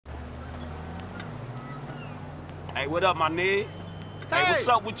Hey, what up, my nigga? Hey, what's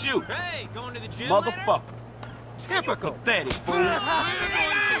up with you? Hey, going to the gym? Motherfucker. Typical. Pathetic, fool.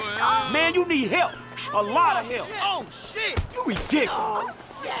 Man, you need help. A lot of help. Oh, shit! You ridiculous. Oh,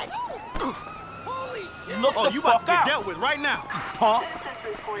 shit! Holy shit! Look Oh, the you about fuck to get out. dealt with right now. Punk.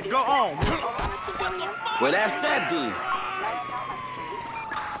 Go on. Well, that's that then.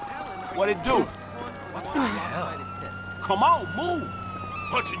 What it do? Come on, move.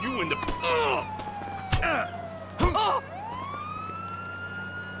 Punching you in the...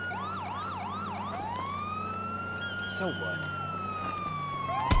 So what?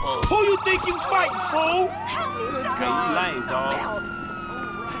 Who you think you fighting, fool? Help me, Hey, someone! you lame, dog.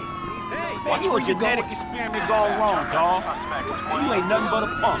 Hey, Boy, you a genetic experiment gone wrong, dog. You ain't nothing but a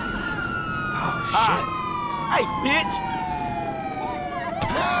punk. oh, shit. Hey, bitch.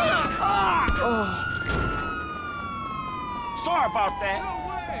 Sorry about that.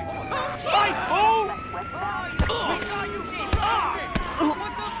 Fight, fool!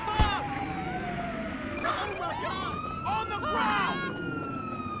 What the fuck? Oh my god! On the ground!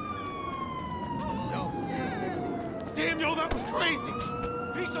 Damn, yo, that was crazy!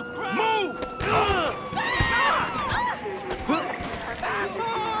 Piece of crap! Move!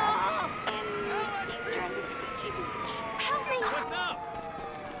 Help me! What's up?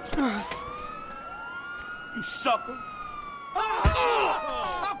 You sucker.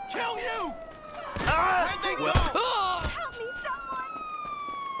 I'll kill you! Where'd they go? Help me, someone!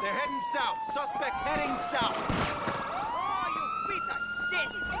 They're heading south. Suspect heading south. Oh, you piece of shit!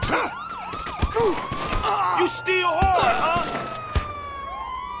 You still hard, huh?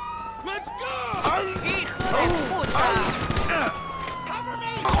 Let's go! Cover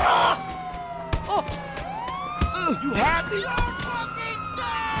me! You happy? You're